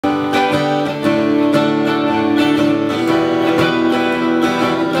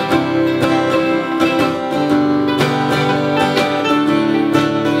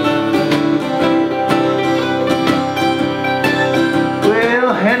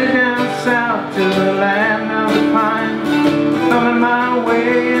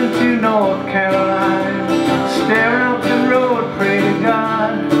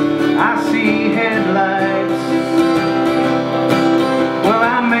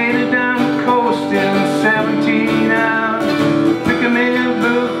made it down the coast in 17 hours. Took me a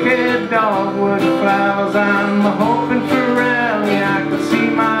bouquet of dogwood flowers. I'm hoping for rally I can see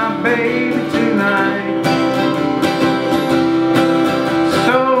my baby tonight.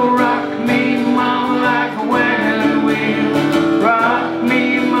 So rock me, mama, like a wagon wheel. Rock me,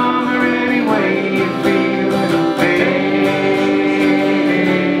 mama, any way you feel. Hey,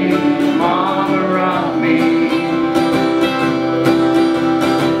 mama, rock me.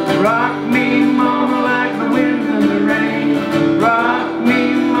 Rock me, mama, like the wind and the rain. Rock me,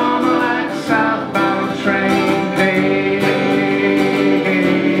 mama, like a southbound train. Hey,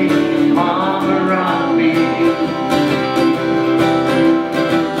 mama, rock me.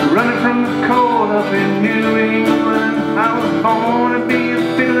 Running from the cold up in New England, I was born to be a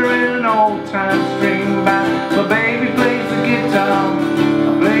fiddler in an old-time string band. My baby plays the guitar, I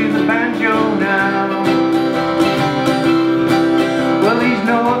play the banjo now. Well, these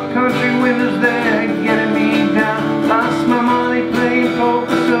north country winters, they're getting me down. Lost my money playing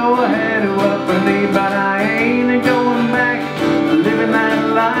poker, so I had to up and leave. But I ain't going back, living that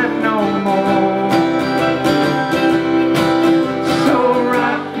life no more. So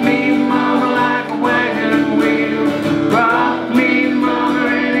rock me, mama, like a wagon wheel. Rock me, mama,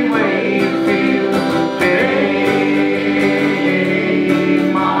 any way you feel. Hey,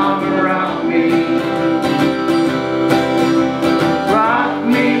 mama, rock me. Rock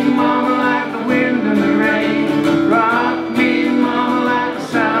me, mama, like the wind and the rain. Rock me, mama, like a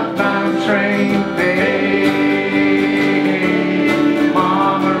southbound train. Hey,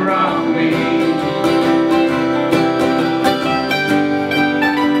 mama, rock me.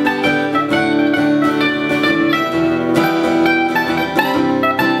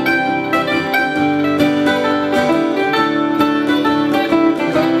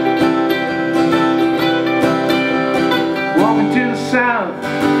 Walking to the south,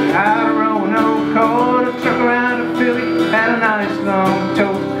 out of Roanoke, caught a truck around to Philly, had a nice long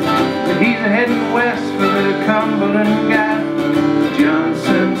tote. But he's heading west for the Cumberland Gap,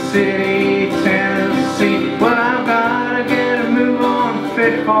 Johnson City, Tennessee. Well, I've gotta get a move on,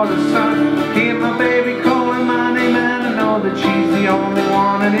 fit for the sun. Hear my baby calling my name, and I know that she's the only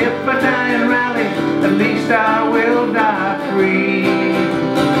one. And if I die in Raleigh, at least I will die free.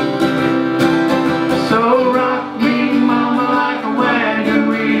 So rock